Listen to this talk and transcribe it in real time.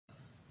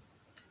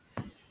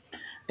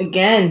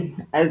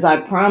Again, as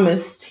I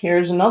promised,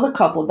 here's another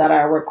couple that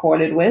I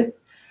recorded with.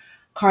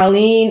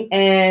 Carlene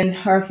and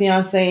her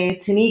fiance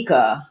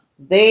Tanika.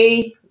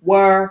 They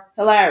were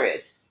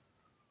hilarious.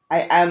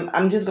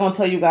 I'm just gonna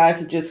tell you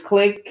guys to just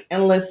click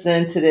and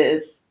listen to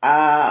this.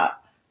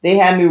 They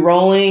had me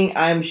rolling.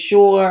 I'm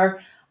sure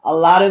a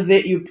lot of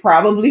it you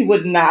probably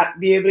would not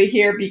be able to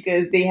hear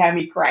because they had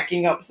me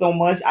cracking up so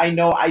much. I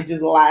know I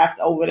just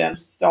laughed over them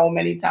so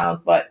many times.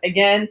 But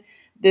again,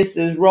 this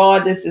is raw,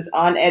 this is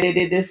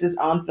unedited, this is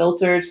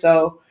unfiltered.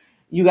 So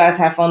you guys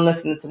have fun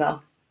listening to them.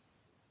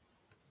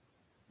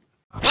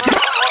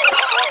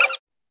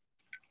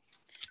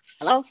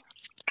 Hello?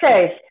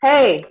 Okay,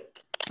 hey,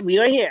 We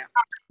are here.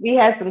 we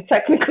had some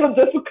technical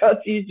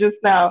difficulties just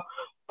now,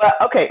 but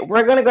okay,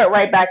 we're gonna get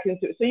right back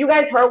into it. So you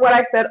guys heard what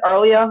I said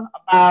earlier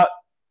about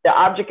the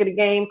object of the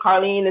game,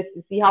 Carlene, is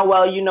to see how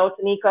well you know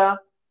Tanika.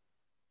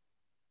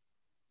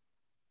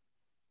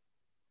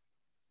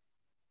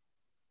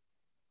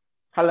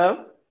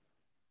 Hello?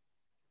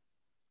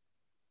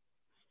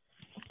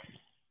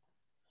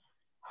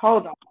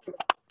 Hold on.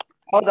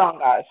 Hold on,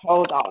 guys.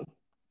 Hold on.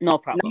 No Now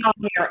problem. I'm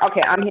here.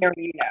 Okay, I'm hearing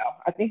you now.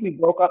 I think we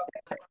broke up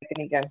that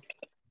second again.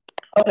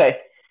 Okay.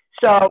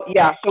 So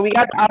yeah, so we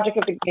got the object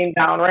of the game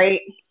down,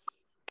 right?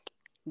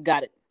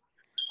 Got it.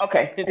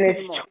 Okay. And 15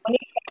 it's more. 20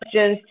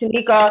 questions.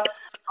 Tanika,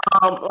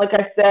 like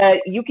I said,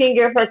 you can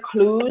give her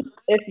clues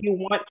if you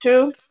want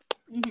to.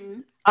 If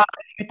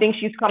you think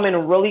she's coming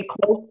really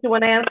close to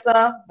an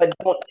answer, but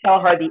don't tell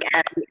her the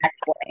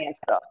actual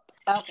answer.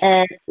 Okay.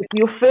 And if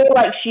you feel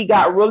like she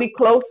got really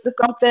close to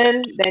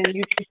something, then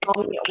you just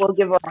tell me we'll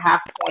give her a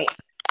half point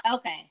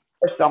Okay.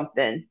 or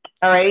something.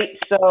 All right.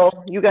 So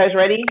you guys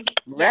ready?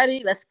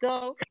 Ready? Let's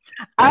go.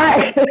 All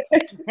right.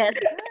 Yes.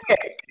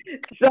 Okay.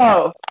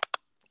 So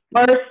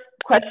first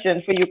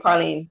question for you,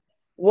 Colleen.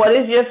 What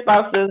is your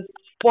spouse's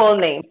full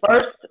name?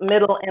 First,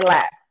 middle, and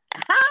last.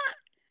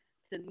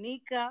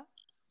 Tanika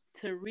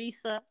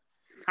Teresa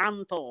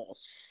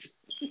Santos.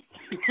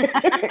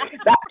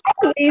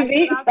 That's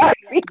easy. That's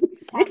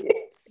easy.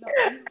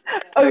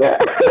 Okay.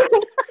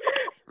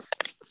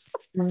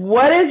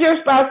 What is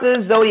your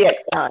spouse's zodiac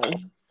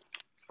sign?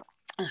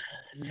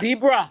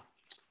 Zebra.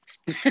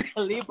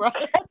 Libra.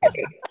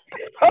 Okay.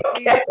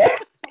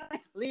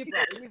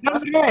 Libra.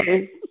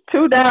 Okay.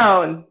 Two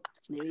down.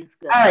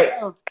 All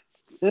right.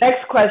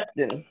 Next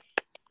question.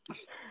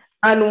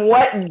 On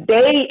what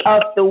day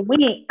of the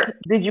week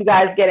did you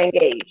guys get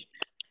engaged?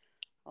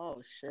 Oh,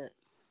 shit.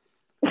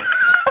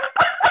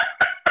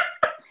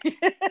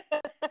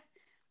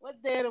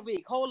 What day of the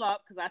week? Hold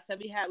up, because I said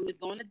we was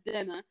going to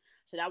dinner,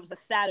 so that was a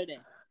Saturday.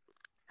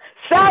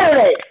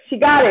 Saturday. She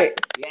got it.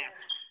 Yes.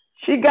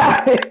 She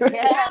got it.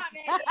 Yes.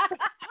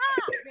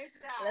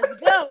 Let's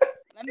go.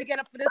 Let me get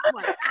up for this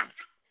one.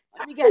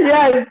 Let me get up.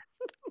 Yes.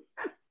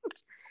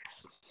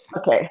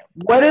 Okay.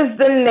 What is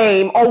the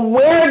name, or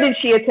where did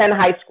she attend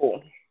high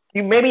school?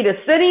 You maybe the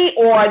city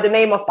or the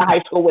name of the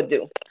high school would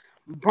do.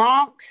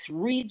 Bronx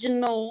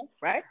Regional,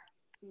 right?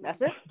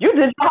 That's it. You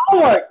did your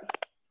homework.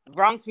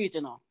 Bronx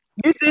Regional.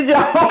 You did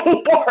your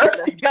homework.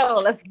 Let's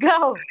go. Let's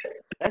go.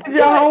 Let's You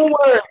did your do it.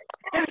 homework.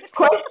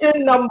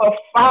 Question number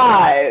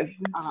 5.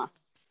 Uh-huh.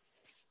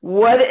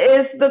 What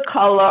is the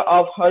color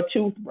of her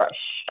toothbrush?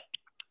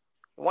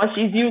 The one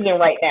she's using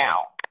right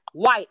now.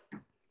 White.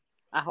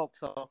 I hope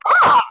so.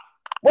 Ah!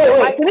 Wait,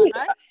 White one, please.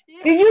 right?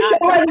 Did you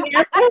show her the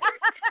answer?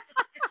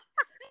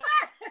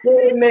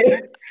 Wait a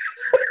minute.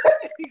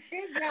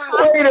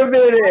 Wait a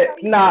minute.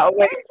 Nah,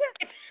 wait.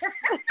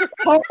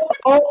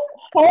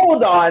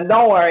 Hold on.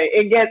 Don't worry.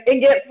 It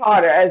gets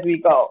harder as we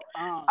go.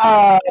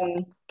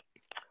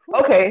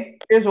 Okay,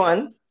 here's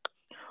one.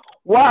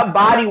 What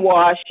body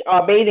wash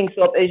or bathing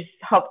soap is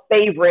her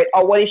favorite,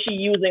 or what is she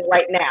using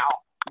right now?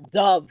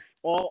 Dove.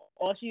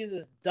 All she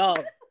uses is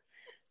Dove.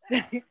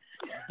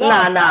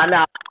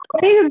 Nah. I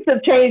need to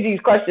change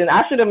these questions.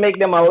 I should have made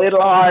them a little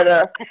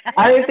harder.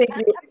 I didn't think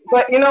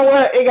but you know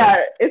what?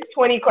 It's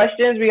 20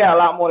 questions. We got a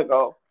lot more to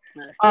go.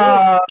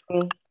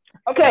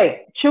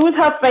 Okay, choose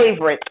her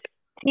favorite.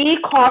 Tea,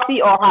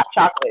 coffee, or hot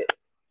chocolate?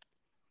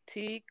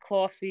 Tea,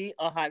 coffee,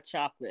 or hot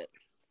chocolate?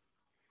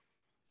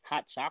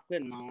 Hot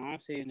chocolate? No, I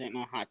don't see you drink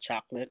no hot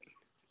chocolate.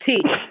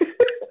 Tea.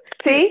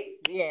 Tea?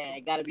 Yeah,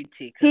 it gotta be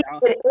tea. Tea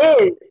it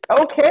is.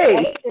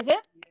 Okay. Is it?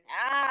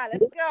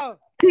 Let's go.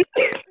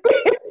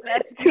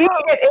 Let's Tea go.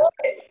 it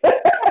is.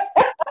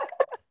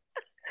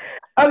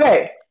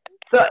 Okay,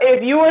 so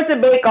if you were to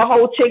bake a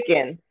whole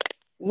chicken,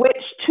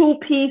 which 2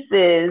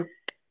 pieces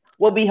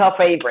will be her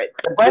favorite?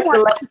 The breast, the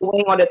leg, the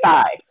wing, or the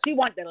thigh? She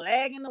want the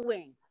leg and the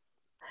wing.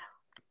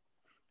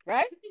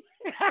 Right?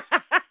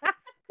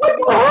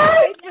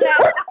 What?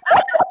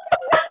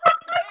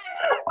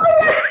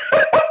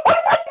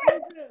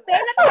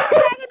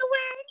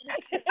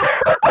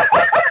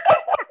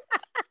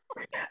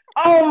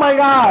 Oh my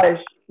gosh.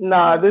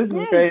 Nah, this is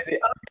crazy.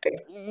 Okay.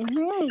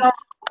 So,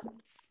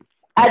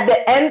 at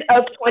the end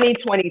of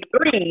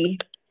 2023,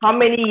 how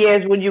many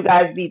years would you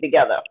guys be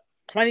together?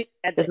 20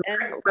 at the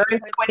end. We're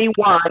in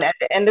 21. At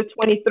the end of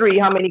 23,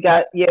 how many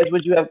years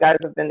would you have guys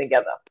have been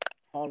together?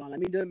 Hold on, let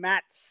me do the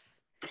maths.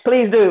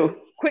 Please do.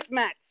 Quick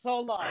math.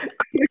 Hold on.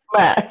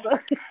 Math.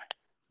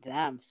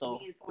 Damn. So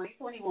We in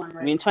 2021,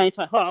 right? we in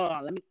 2020. Hold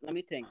on. Let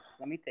me think.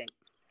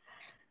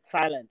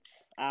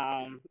 Silence.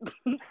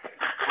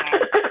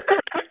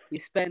 You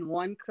spend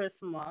one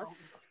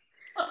Christmas.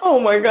 Oh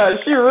my God,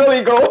 she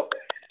really go.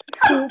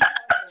 2,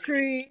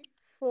 3,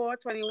 4,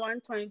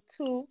 21,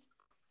 22,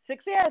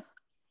 6 years.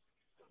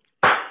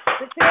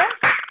 6 years?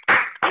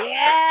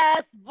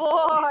 Yes,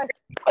 boy.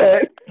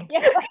 Okay.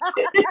 Yeah.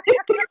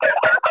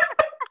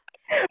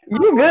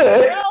 You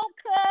good.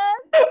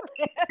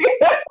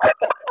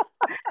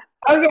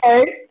 Okay.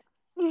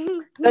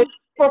 Do you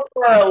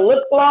prefer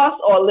lip gloss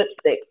or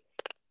lipstick?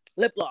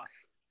 Lip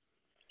gloss.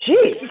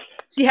 Jeez.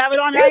 She have it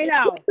on right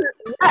now.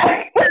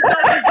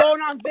 It's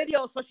going on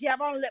video, so she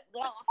have on lip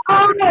gloss.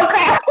 Oh,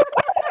 okay.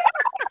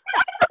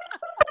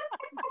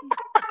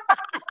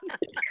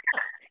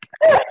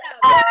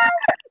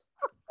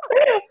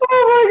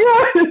 Oh my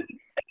God.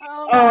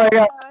 Oh my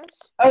God. gosh.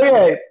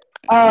 Okay.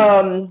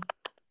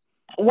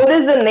 What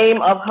is the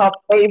name of her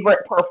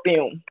favorite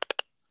perfume?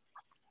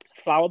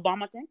 Flower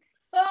bomb, I think.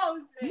 Oh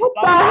shit! What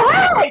the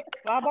heck?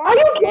 Flower bomb? Are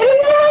you kidding me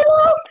right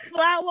now?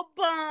 Flower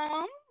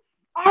bomb.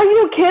 Are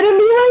you kidding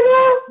me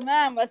right Yes,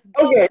 ma'am. Let's now?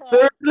 go. Okay, cuz.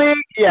 seriously?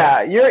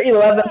 Yeah, you're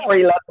 11 for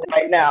 11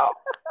 right now.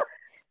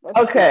 Let's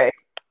go. Okay.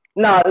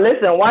 Now,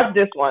 listen, watch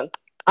this one.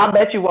 I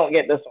bet you won't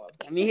get this one.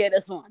 Let me hear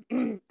this one.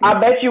 I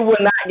bet you will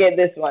not get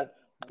this one.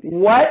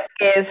 What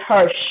is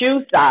her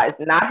shoe size?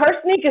 Not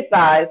her sneaker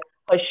size,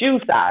 her shoe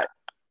size.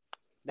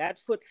 That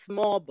foot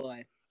small,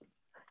 boy.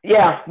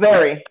 Yeah,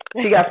 very.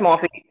 She got small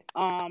feet.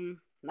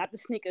 Not the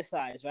sneaker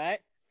size,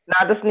 right?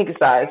 Not the sneaker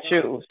size,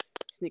 shoes.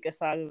 Sneaker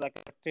size is like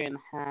a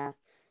 3.5.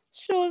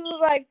 Shoes is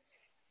like.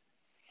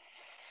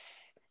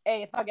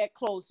 Hey, if I get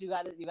close, you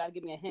gotta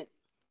give me a hint.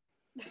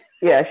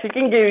 Yeah, she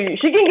can give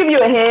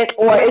you a hint,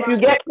 or if you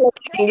get close,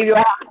 she can give you a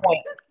half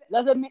point.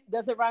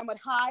 Does it rhyme with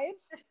hive?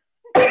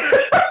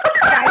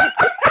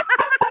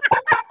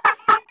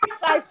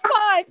 Size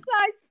 5.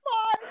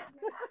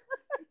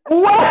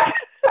 What?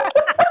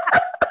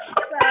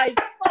 Size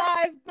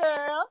 5,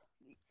 girl.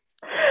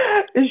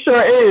 It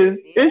sure is.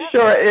 Yeah. It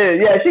sure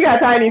is. Yeah, she got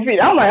tiny feet.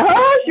 I'm like,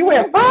 huh? She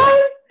went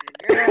 5?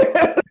 Girl.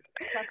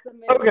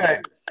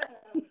 Okay.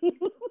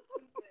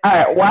 All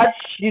right, watch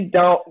you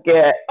don't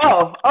get.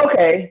 Oh,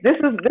 okay. This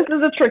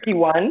is a tricky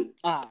one.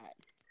 All right.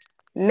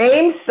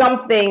 Name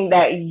something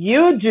that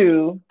you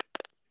do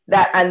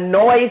that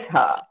annoys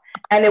her,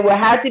 and it will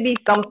have to be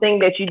something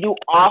that you do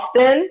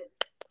often,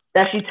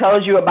 that she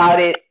tells you about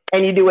it,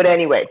 and you do it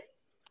anyway.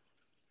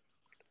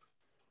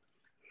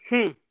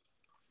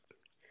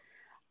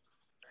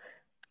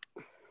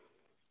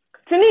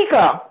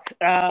 Tanika.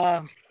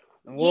 Yeah.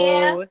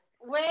 Whoa.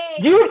 Wait.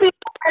 Do you see the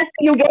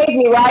answer you gave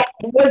me, right?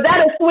 Was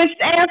that a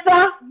switched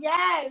answer?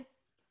 Yes.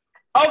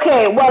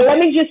 Okay, well, let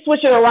me just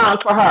switch it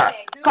around for her.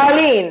 Okay, do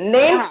Carlene,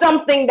 name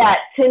something that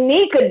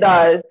Tanika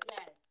does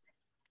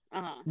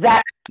Yes.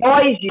 that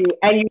annoys you,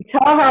 and you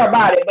tell her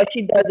about it, but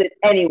she does it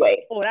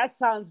anyway. Oh, that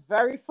sounds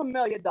very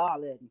familiar,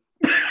 darling.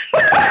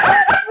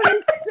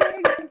 Every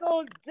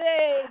single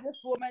day,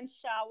 this woman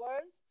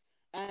showers,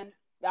 and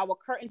our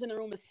curtains in the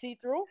room is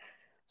see-through.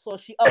 So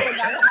she up and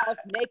down the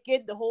house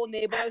naked. The whole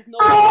neighborhood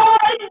knows. Oh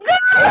my God!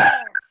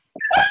 Yes.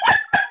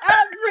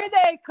 Every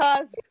day,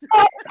 cuz.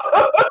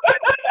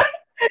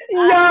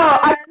 No,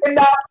 I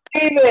cannot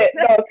believe it.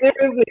 No,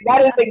 seriously,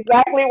 that is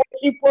exactly what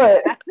she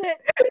put. That's it.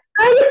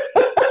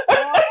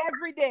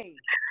 Every day.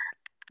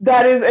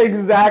 That is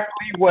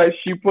exactly what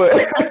she put.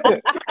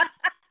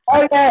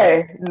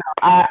 Okay. No,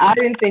 I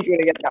didn't think you were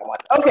gonna get that one.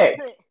 Okay.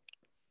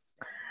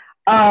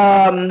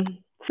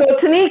 So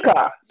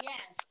Tanika,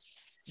 Yes.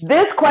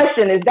 this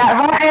question, is that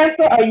her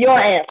answer or your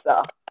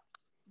answer?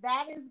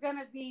 That is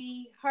gonna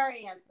be her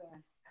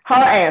answer. Her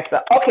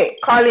answer. Okay,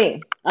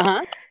 Carlene.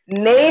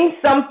 Name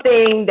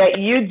something that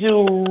you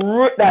do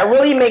that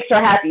really makes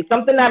her happy.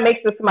 Something that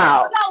makes her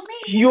smile. No,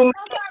 me. You. I'm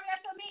sorry.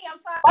 That's for me. I'm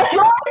sorry. That's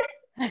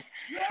yours?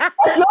 Yes, That's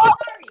I'm yours?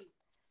 sorry.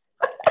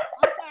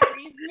 I'm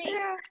sorry. It's me.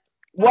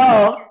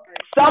 Well,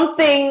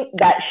 something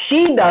that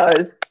she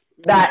does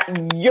that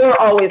you're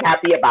always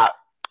happy about.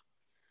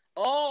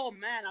 Oh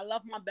man, I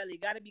love my belly.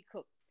 Gotta be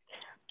cooked.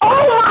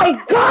 Oh my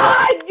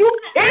God! You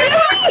kidding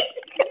me?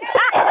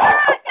 Yes.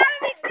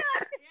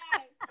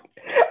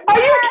 Are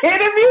you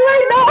kidding me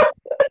right now?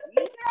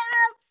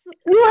 Yes.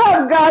 You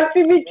have got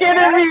to be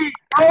kidding me!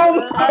 Oh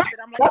my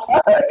I'm like, oh,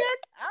 all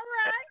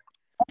right.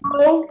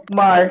 Oh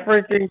my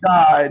freaking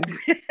God!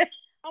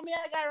 I mean,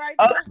 I got right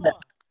so far.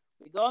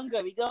 We going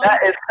good. We going.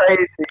 That is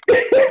crazy.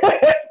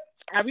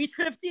 Are we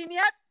 15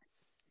 yet?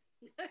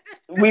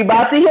 We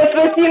about to hit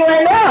 15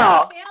 right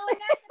now.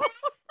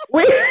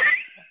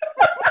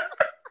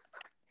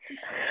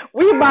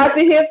 We about to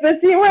hit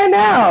 15 right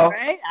now.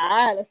 Right? All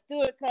right, let's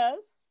do it,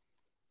 cuz.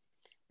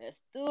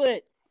 Let's do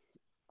it.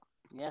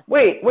 Yes.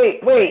 Wait.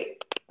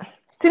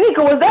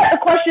 Tanika, was that the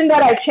question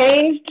that I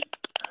changed?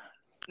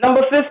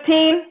 Number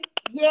 15?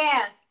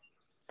 Yeah.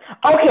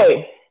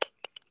 Okay.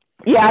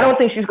 Yeah, I don't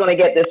think she's going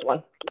to get this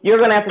one. You're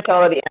going to have to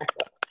tell her the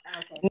answer.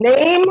 Okay.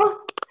 Name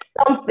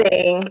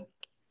something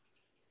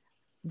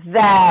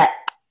that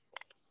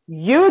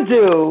you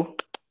do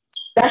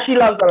that she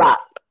loves a lot?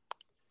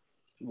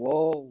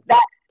 Whoa.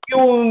 That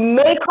you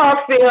make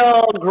her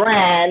feel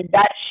grand,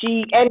 that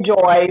she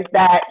enjoys,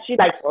 that she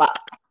likes a lot.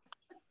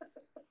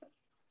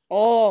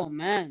 Oh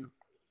man,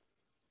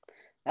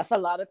 that's a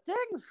lot of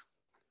things.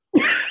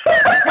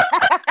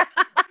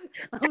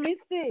 Let me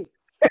see.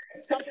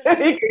 Something that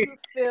makes you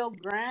feel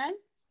grand.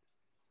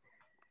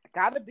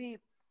 Gotta be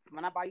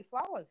when I buy you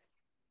flowers.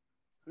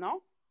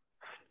 No?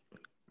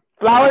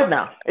 Flowers?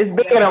 No. It's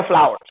bigger than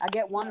flowers. I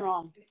get one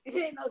wrong. It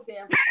ain't no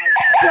damn.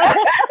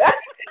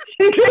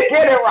 She can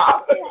get it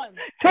wrong.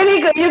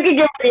 Tanika, you can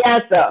give me the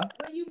answer.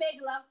 When you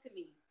make love to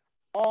me.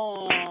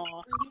 Oh.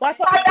 I I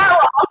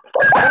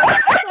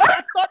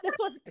thought this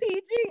was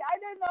PG. I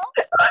didn't know.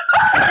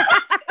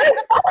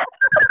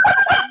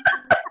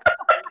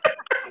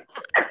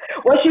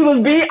 Well, she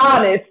was being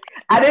honest.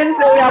 I didn't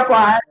say that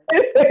part.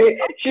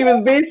 She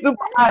was being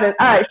super honest.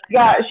 All right,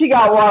 she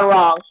got one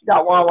wrong. She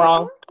got one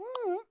wrong.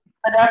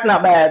 But that's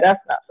not bad.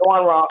 That's not the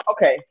one wrong.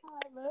 Okay.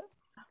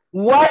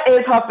 What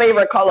is her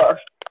favorite color?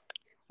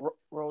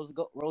 Rose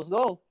gold. Rose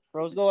gold.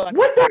 Rose gold. Like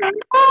What the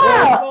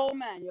Rose hell? gold,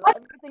 man. You like,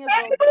 everything is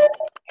rose gold.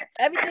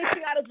 Everything she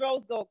got is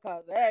rose gold,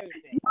 cuz.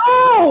 Everything.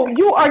 Oh,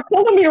 you are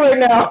killing me right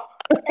now.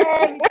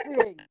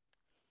 Everything.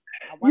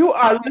 You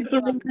are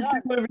literally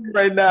killing me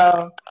right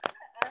now.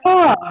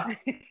 Oh,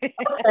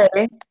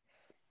 okay.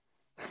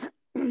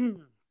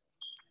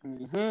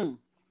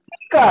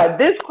 God,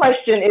 this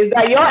question, is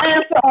that your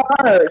answer or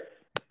hers?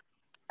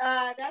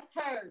 That's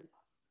hers.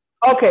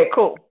 Okay,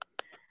 cool.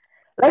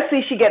 Let's see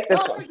if she gets this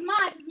Oh, one. it's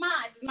mine. It's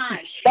mine. It's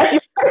mine. That's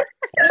your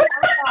Yeah, I'm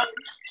sorry.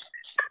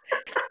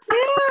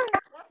 Yeah.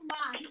 That's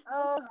mine.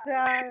 Oh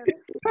God.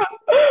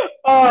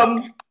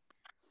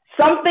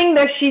 Something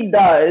that she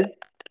does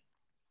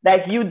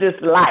that you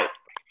dislike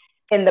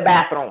in the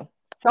bathroom.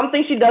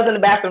 Something she does in the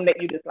bathroom that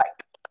you dislike.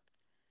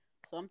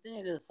 Something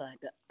you dislike.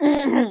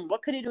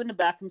 What could you do in the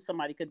bathroom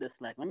somebody could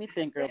dislike? Let me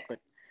think real quick.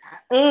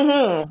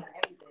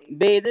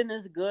 Bathing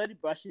is good.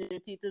 Brushing your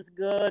teeth is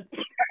good.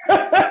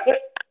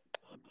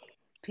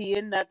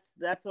 Peeing,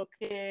 that's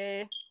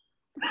okay.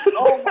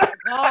 Oh my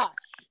gosh.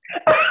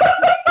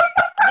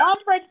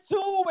 Number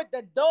 2 with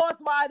the doors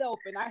wide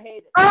open. I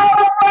hate it.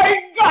 Oh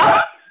my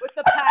God. With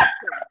the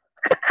passion.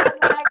 I'm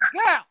like,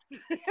 girl.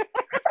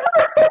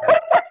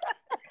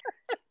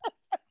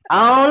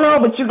 I don't know,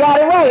 but you got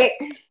it right.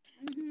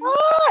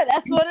 Oh,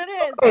 that's what it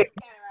is.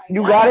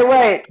 You got it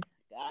right.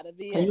 Gotta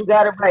be it. You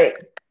got it right.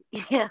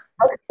 Yeah.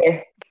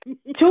 Okay.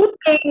 2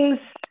 things.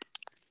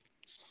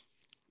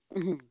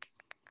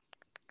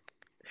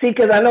 See,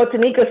 because I know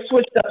Tanika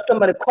switched up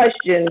some of the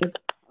questions,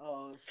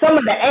 some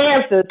of the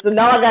answers. So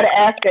now I got to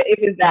ask her if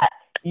it's that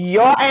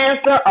your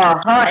answer or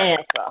her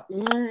answer.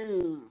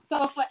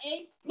 So for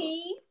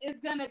 18,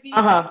 it's gonna be.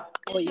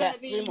 Oh yes,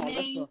 3 more.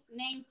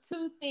 Name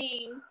 2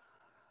 things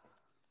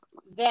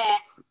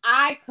that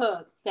I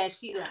cook that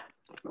she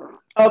likes.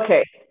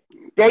 Okay,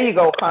 there you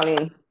go,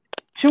 Colleen.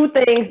 2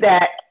 things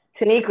that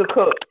Tanika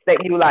cooks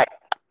that you like.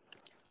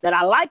 That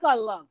I like or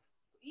love?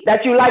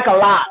 That you like a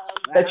lot.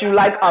 That you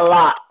like a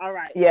lot. All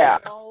right. Yeah.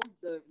 So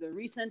the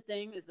recent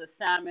thing is the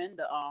salmon.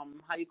 The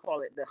how you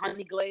call it? The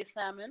honey glazed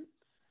salmon.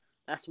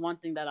 That's one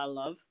thing that I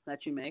love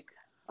that you make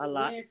a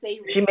lot. She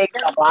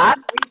makes a lot.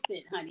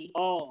 Recent, honey.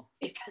 Oh,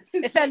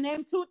 it's that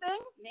name 2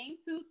 things. Name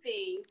 2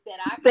 things that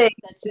I cook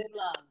that you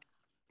love.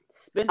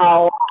 Spinach.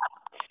 Oh.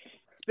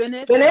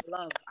 Spinach.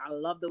 I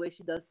love the way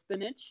she does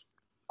spinach.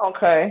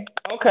 Okay,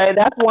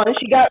 that's one.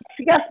 She got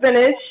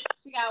spinach.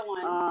 She got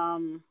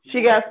one.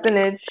 She got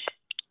spinach.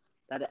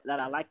 That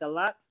I like a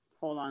lot.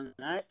 Hold on,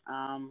 right?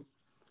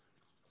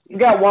 You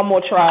got one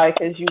more try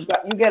because you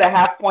get a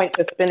half point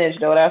to spinach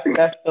though. That's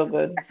still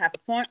good. That's half a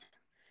point.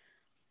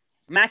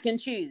 Mac and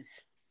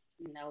cheese.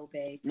 No,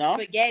 babe. No?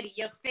 Spaghetti,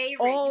 your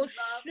favorite. Oh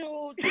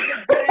shoot!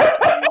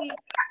 Spaghetti.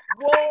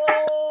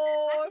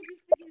 Whoa!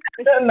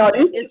 No,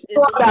 you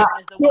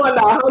want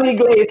the honey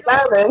glazed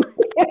salmon.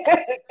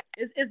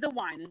 Is the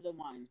wine? Is the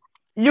wine?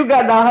 You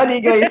got the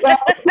honey glazed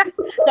salmon.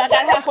 So I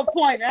got half a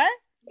point, right?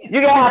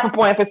 You got half a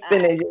point for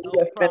spinach.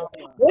 What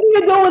do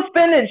you do with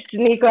spinach,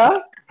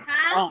 Tanika?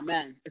 Huh? Oh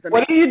man,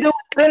 what do you do with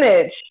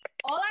spinach?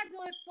 All I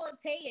do is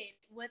saute it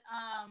with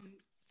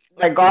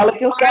like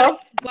garlic and stuff.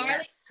 Garlic.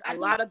 Yes, a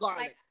lot of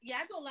garlic.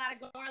 I do a lot of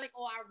garlic,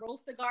 or I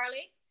roast the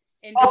garlic.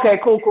 And okay,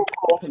 cool.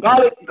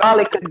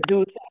 Garlic could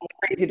do something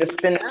crazy to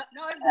spinach.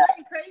 No, it's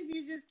nothing crazy.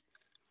 It's just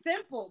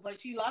simple, but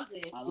she loves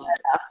it.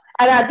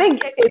 And I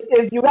think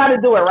if you got to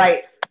do it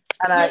right.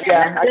 And you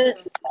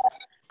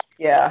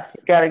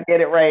got to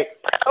get it right.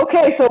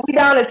 Okay, so we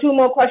down to 2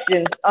 more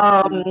questions.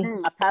 I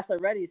passed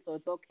already, so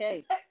it's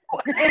okay.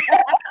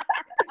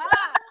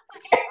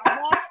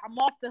 I'm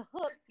off the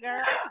hook,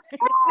 girl.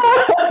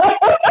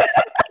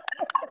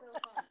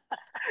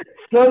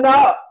 So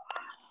now,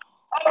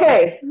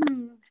 okay.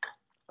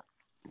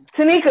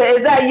 Tanika,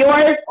 is that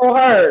yours or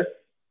hers?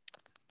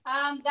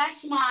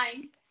 That's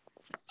mine.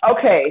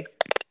 Okay.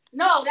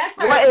 No, that's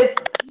hers. What is?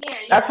 Yeah.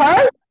 That's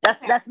hers?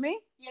 That's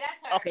me? Yeah, that's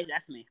hers. Okay,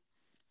 that's me.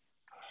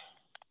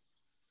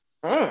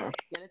 Mm.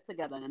 Get it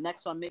together. And the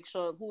next one, make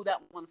sure who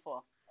that one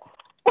for.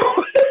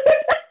 Oh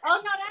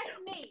no, that's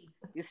me.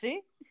 You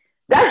see?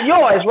 That's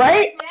yours,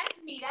 right? Yeah, that's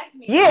me. That's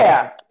me.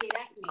 Yeah. Yeah,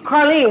 that's me.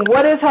 Carlene,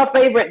 what is her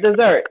favorite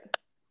dessert?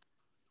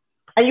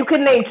 And you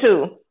can name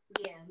two.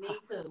 Yeah, me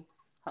too.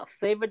 Her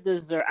favorite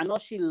dessert. I know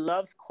she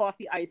loves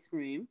coffee ice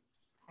cream.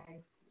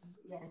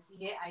 Yes, she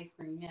get ice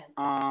cream. Yes.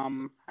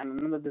 And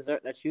another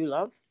dessert that you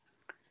love.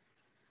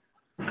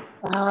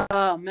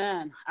 Oh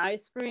man,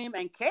 ice cream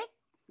and cake.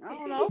 I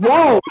don't know.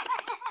 Whoa.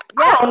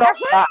 Yeah, I don't know.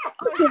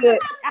 that's it.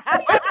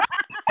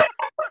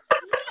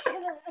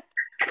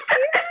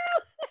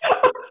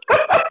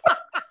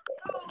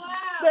 Oh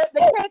wow.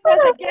 The cake was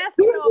a guess,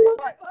 but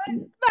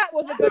that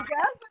was a good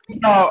guess.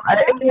 No,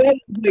 it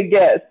was a good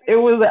guess. It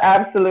was an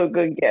absolute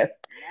good guess.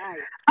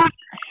 Nice.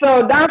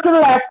 So down to the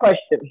last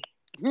question.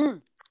 Hmm.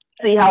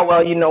 See how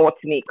well you know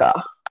Tanika.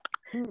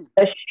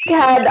 If she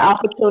had the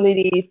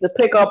opportunity to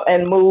pick up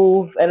and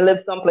move and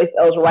live someplace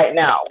else right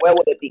now, where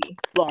would it be?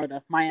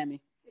 Florida, Miami.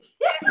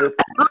 I'm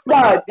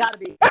done. Gotta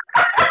be.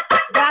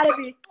 Gotta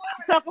be. She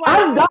talks about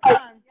I'm it all the done.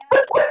 time.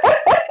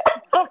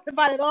 She talks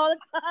about it all the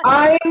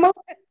time.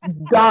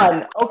 I'm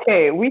done.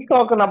 Okay, we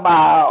talking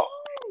about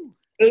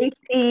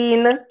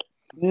 18,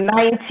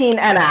 19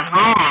 and a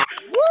half.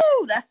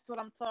 Woo! That's what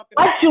I'm talking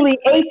about. Actually,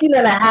 18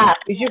 and a half,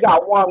 because you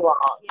got one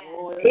wrong.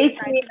 Oh, 18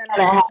 and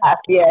a half.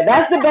 Yeah,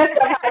 that's the best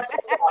I've had so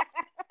far.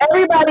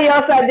 Everybody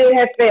else I did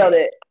has failed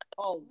it.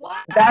 Oh,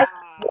 wow. That's,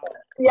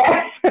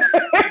 yes.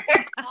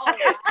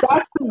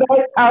 That's the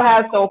best I've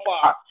had so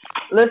far.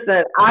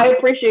 Listen, I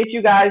appreciate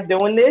you guys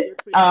doing this.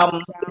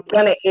 It's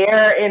going to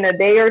air in a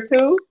day or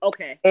two.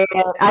 Okay. And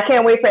I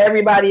can't wait for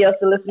everybody else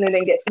to listen in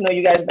and get to know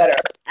you guys better.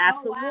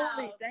 Absolutely. Oh,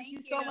 wow. Thank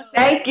you so much.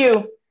 Thank you.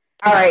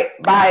 All right.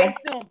 Bye.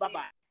 See you soon.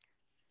 Bye-bye.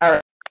 All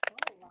right.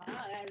 Oh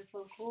wow, that is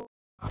so cool.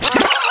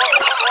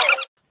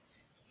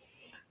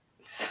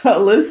 So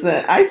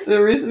listen, I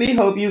seriously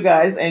hope you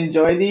guys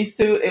enjoyed these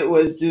two. It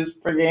was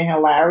just freaking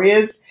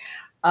hilarious.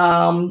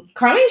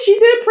 Carlene, she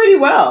did pretty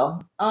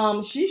well.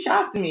 She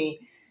shocked me.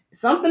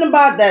 Something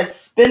about that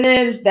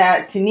spinach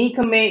that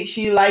Tanika makes,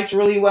 she likes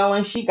really well,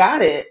 and she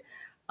got it.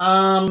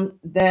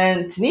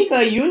 Then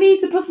Tanika, you need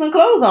to put some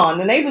clothes on.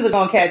 The neighbors are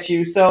gonna catch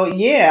you. So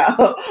yeah,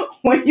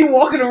 when you're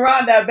walking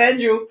around that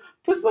bedroom,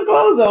 put some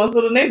clothes on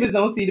so the neighbors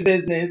don't see the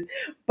business.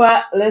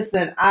 But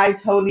listen, I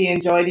totally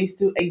enjoy these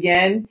two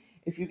again.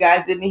 If you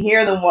guys didn't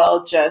hear them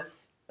well,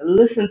 just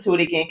listen to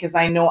it again because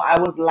I know I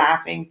was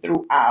laughing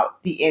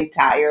throughout the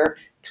entire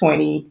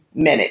 20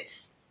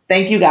 minutes.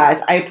 Thank you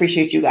guys. I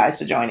appreciate you guys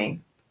for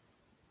joining.